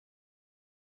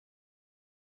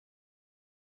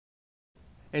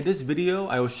In this video,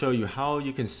 I will show you how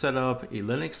you can set up a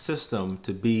Linux system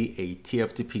to be a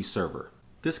TFTP server.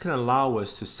 This can allow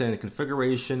us to send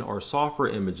configuration or software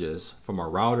images from our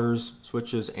routers,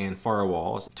 switches, and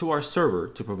firewalls to our server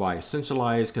to provide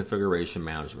centralized configuration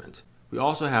management. We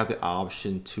also have the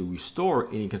option to restore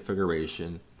any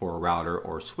configuration for a router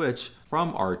or switch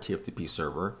from our TFTP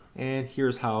server, and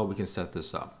here's how we can set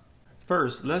this up.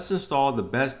 First, let's install the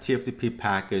best TFTP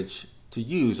package to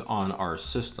use on our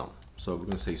system. So we're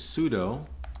going to say sudo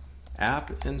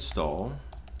apt install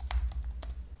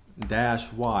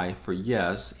 -y for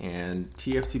yes, and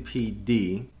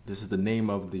TFTPD, this is the name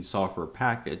of the software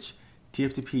package,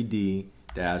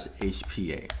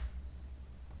 TFTPD-HPA.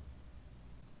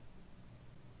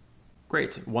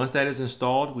 Great. Once that is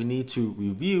installed, we need to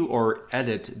review or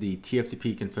edit the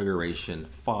TFTP configuration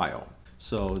file.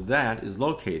 So that is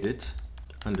located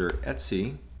under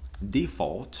etc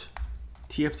default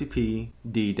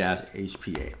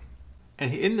TFTPD-HPA.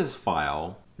 And in this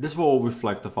file, this will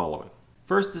reflect the following.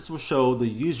 First, this will show the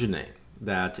username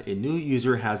that a new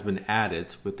user has been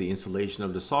added with the installation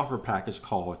of the software package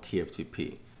called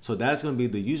TFTP. So that's going to be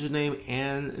the username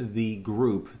and the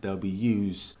group that will be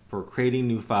used for creating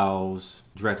new files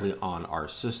directly on our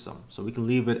system. So we can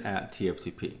leave it at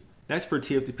TFTP. Next, for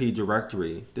TFTP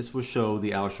directory, this will show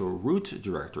the actual root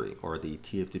directory or the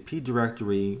TFTP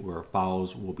directory where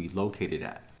files will be located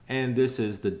at. And this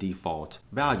is the default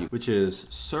value, which is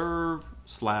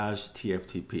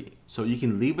serve/TFTP. So you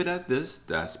can leave it at this,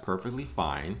 that's perfectly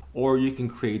fine. Or you can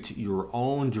create your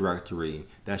own directory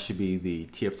that should be the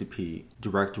TFTP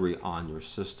directory on your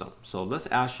system. So let's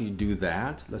actually do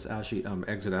that. Let's actually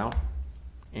exit out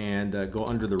and go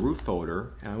under the root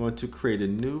folder. And I want to create a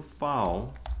new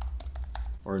file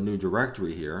or a new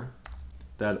directory here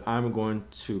that I'm going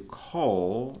to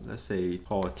call, let's say,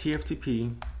 call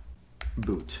TFTP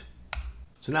boot.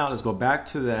 So now let's go back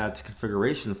to that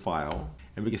configuration file,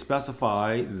 and we can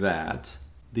specify that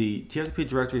the TFTP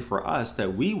directory for us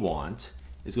that we want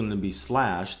is going to be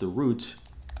 / the root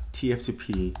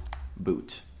TFTP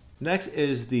boot. Next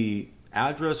is the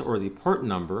address or the port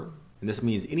number, and this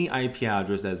means any IP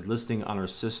address that is listing on our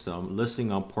system,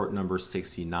 listing on port number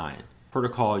 69.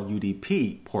 Protocol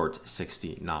UDP port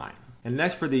 69. And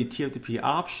next, for the TFTP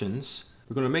options,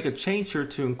 we're going to make a change here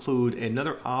to include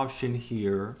another option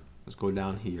here. Let's go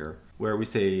down here where we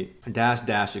say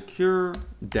 --secure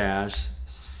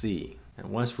 -C. And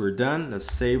once we're done,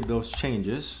 let's save those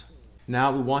changes.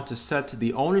 Now we want to set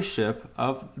the ownership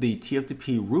of the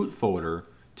TFTP root folder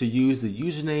to use the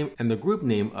username and the group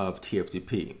name of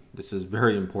TFTP. This is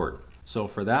very important. So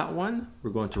for that one,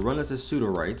 we're going to run this as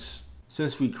sudo rights.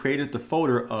 Since we created the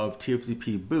folder of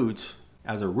TFTP boot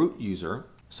as a root user,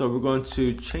 so we're going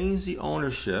to change the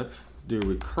ownership, do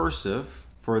recursive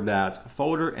for that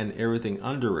folder and everything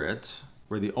under it,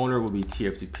 where the owner will be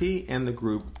TFTP and the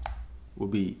group will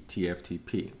be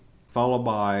TFTP, followed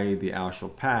by the actual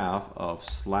path of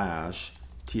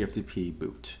 /TFTP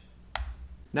boot.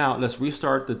 Now let's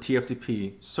restart the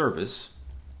TFTP service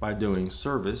by doing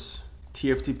service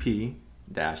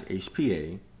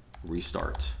TFTP-HPA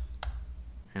restart.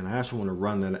 And I actually want to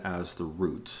run that as the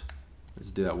root.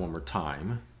 Let's do that one more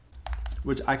time,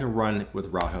 which I can run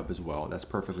with Route Hub as well. That's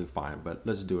perfectly fine, but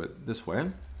let's do it this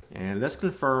way. And let's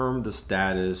confirm the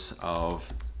status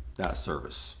of that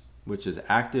service, which is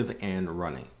active and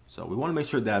running. So we want to make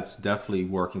sure that's definitely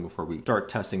working before we start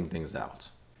testing things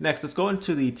out. Next, let's go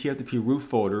into the TFTP root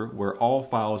folder where all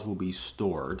files will be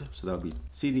stored. So that'll be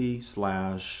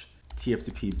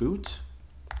cd/TFTP boot.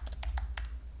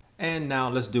 And now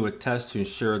let's do a test to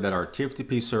ensure that our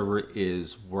TFTP server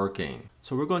is working.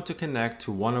 So we're going to connect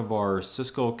to one of our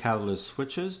Cisco Catalyst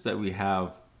switches that we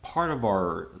have part of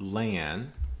our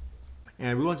LAN,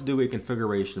 and we want to do a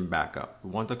configuration backup.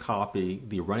 We want to copy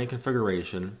the running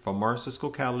configuration from our Cisco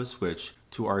Catalyst switch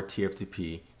to our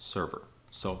TFTP server.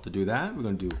 So to do that, we're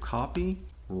going to do copy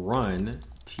run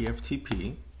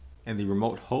TFTP, and the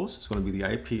remote host is going to be the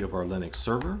IP of our Linux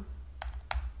server.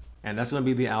 And that's going to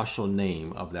be the actual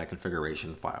name of that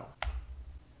configuration file.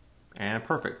 And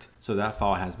perfect. So that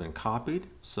file has been copied.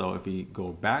 So if we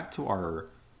go back to our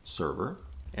server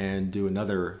and do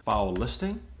another file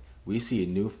listing, we see a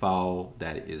new file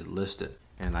that is listed.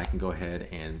 And I can go ahead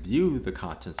and view the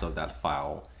contents of that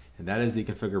file. And that is the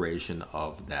configuration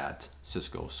of that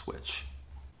Cisco switch.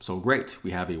 So great.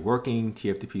 We have a working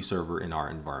TFTP server in our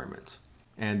environment.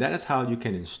 And that is how you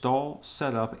can install,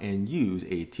 set up, and use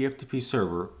a TFTP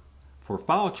server for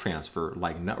file transfer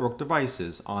like network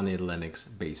devices on a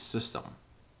Linux-based system.